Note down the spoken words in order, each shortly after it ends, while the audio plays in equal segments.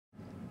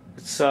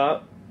What's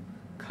up?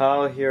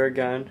 Kyle here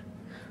again.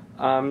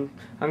 I'm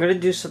gonna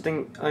do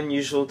something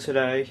unusual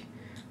today.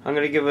 I'm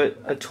gonna give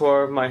a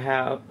tour of my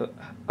house,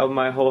 of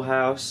my whole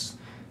house,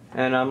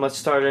 and let's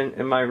start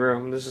in my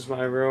room. This is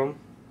my room.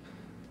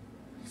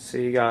 So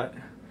you got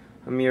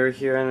a mirror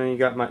here, and then you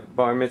got my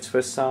bar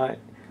mitzvah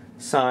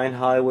sign,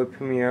 Hollywood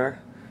premiere.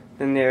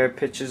 Then there are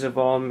pictures of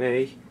all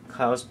me,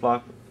 Kyle's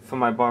block for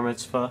my bar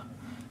mitzvah.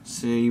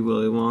 See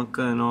Willy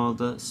Wonka and all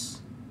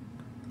this,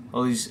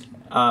 all these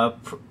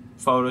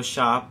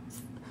Photoshop,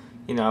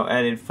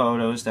 edited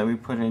photos that we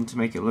put in to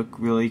make it look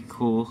really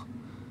cool.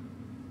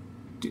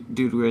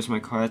 Dude, Where's My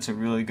Car? That's a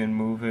really good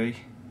movie.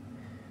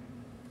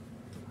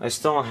 I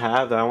still don't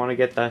have that. I want to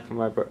get that for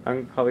my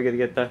I'm probably gonna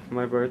get that for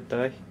my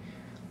birthday.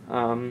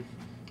 Then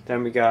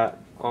we got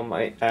all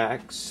my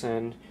acts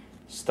and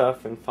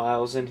stuff and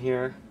files in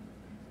here.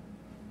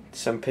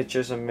 Some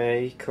pictures of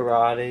me,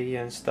 karate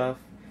and stuff.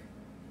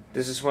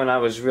 This is when I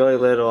was really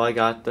little. I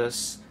got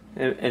this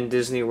in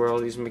Disney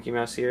World. These Mickey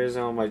Mouse ears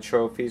and all my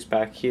trophies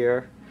back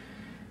here.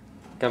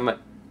 Got my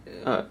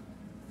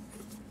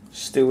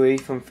Stewie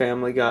from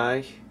Family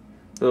Guy,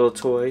 little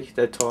toy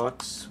that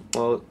talks.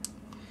 Well,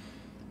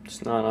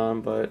 it's not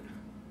on, but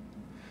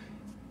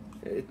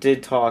it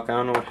did talk. I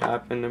don't know what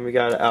happened. Then we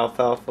got an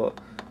Alfalfa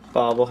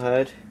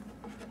bobblehead.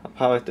 I'll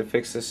probably have to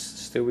fix this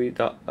Stewie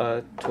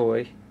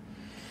toy.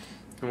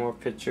 More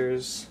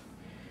pictures.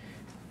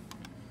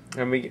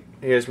 And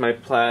here's my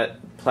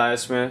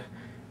plasma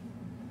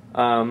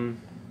my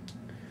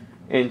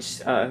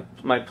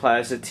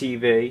Plaza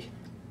TV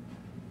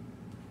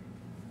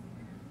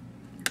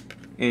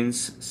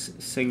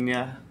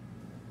Insignia.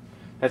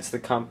 That's the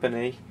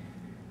company.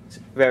 It's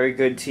a very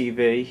good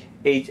TV.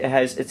 It's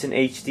an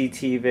HD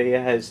TV.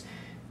 It has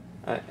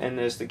and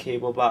there's the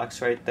cable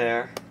box right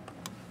there.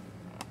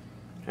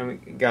 And we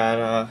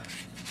got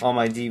all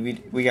my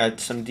DVD. We got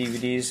some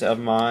DVDs of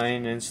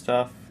mine and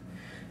stuff.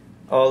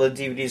 All the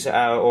DVDs are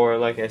out, or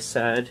like I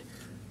said,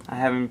 I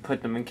haven't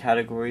put them in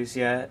categories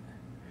yet,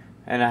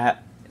 and I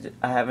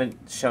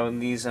haven't shown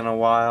these in a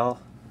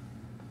while.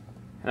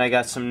 And I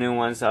got some new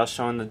ones that I'll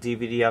show in the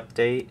DVD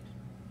update.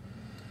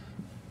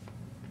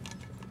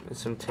 And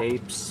some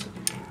tapes,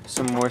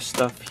 some more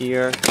stuff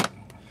here.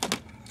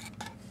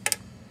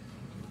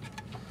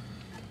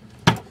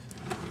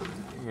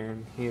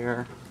 And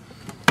here.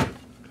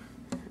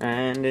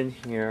 And in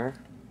here.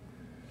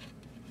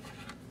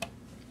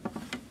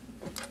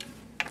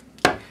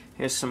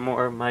 Here's some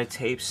more of my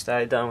tapes that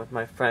I've done with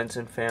my friends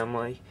and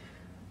family.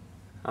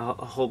 A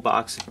whole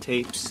box of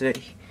tapes.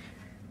 See?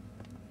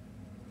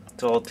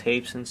 It's all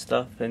tapes and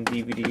stuff and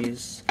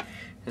DVDs.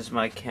 Here's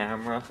my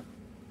camera.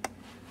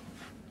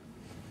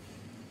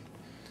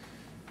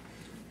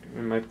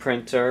 And my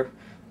printer.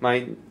 My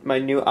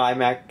new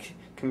iMac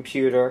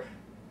computer.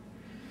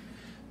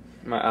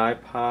 My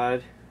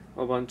iPod.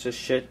 A bunch of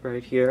shit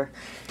right here.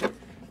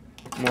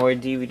 More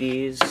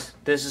DVDs.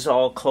 This is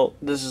all cult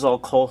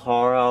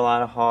horror, a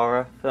lot of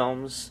horror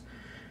films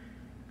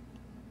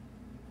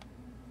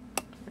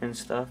and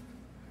stuff.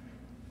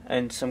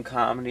 And some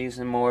comedies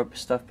and more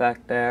stuff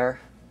back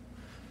there.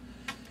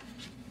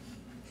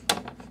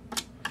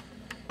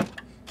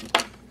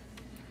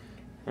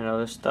 And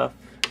other stuff.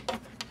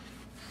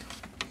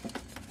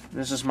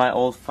 This is my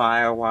old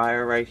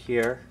Firewire right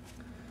here.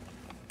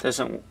 I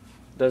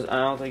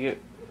don't think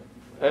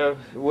it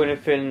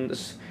wouldn't fit in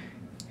this.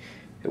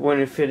 It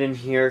wouldn't fit in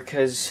here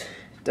because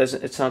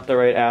it's not the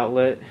right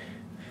outlet.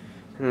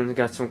 And then we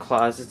got some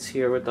closets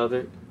here with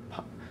other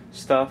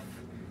stuff.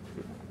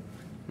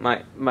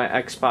 My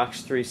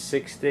Xbox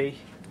 360.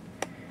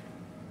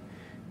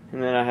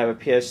 And then I have a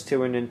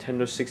PS2, a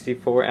Nintendo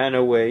 64, and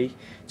a Wii.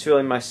 It's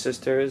really my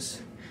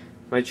sister's.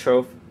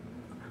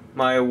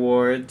 My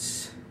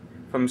awards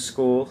from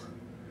school.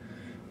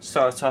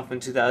 Starts off in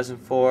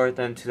 2004,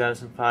 then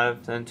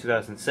 2005, then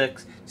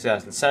 2006,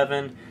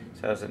 2007,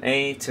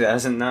 2008,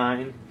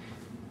 2009,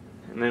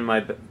 and then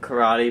my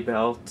karate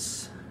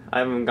belts. I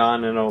haven't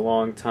gone in a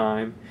long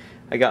time.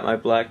 I got my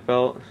black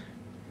belt,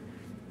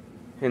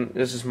 and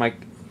this is my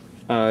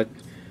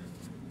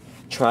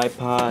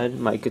tripod,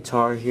 my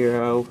Guitar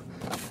Hero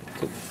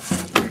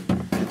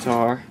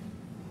guitar.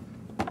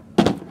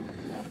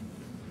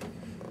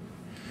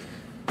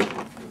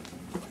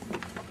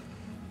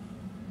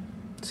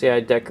 See, I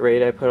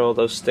decorate. I put all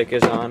those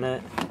stickers on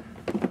it.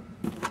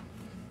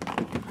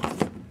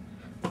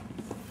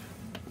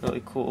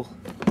 Really cool.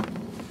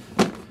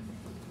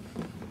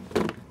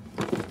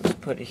 Let's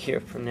put it here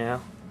for now.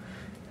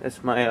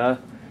 That's my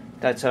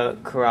that's a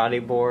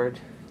karate board.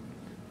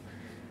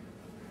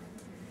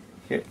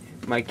 Here,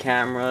 my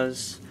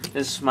cameras.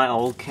 This is my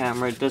old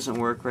camera. It doesn't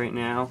work right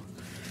now.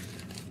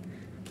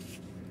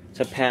 It's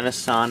a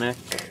Panasonic.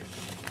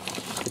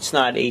 It's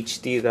not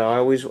HD though.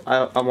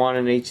 I want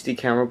an HD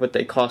camera, but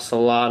they cost a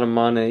lot of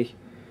money.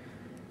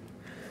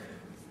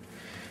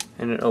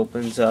 And it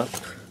opens up.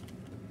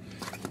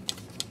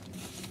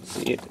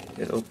 See,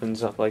 it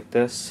opens up like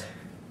this.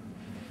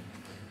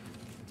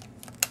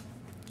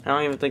 I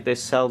don't even think they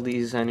sell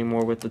these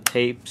anymore with the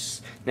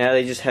tapes. Now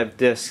they just have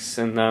discs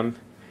in them.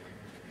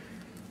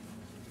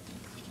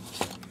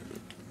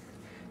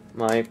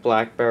 my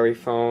BlackBerry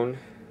phone.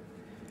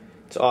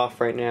 It's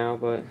off right now,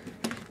 but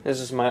this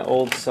is my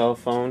old cell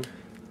phone.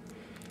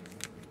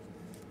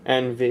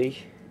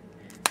 Envy.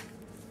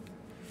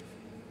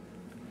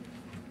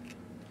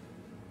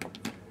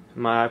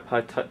 My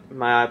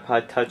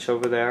iPod Touch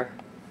over there.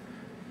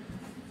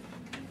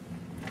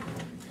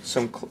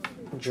 Some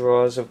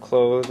drawers of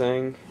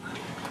clothing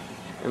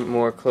and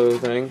more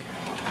clothing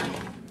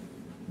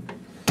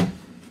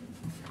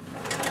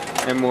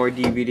and more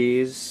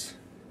DVDs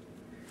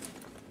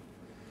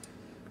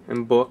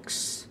and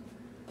books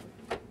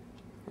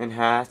and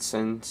hats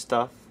and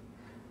stuff.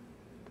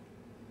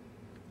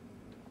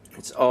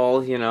 It's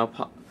all, you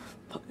know,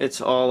 it's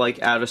all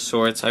like out of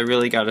sorts. I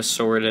really gotta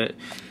sort it.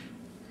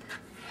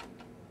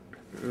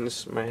 And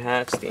this is my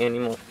hats, the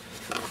animal.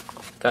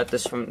 Got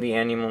this from the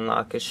Animal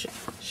Knocker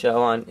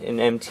show on in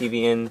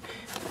MTV in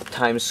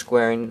Times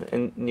Square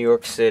in New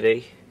York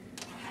City.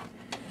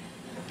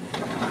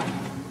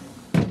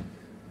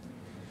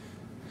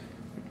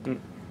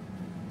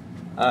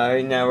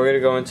 Alright, now we're gonna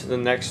go into the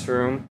next room.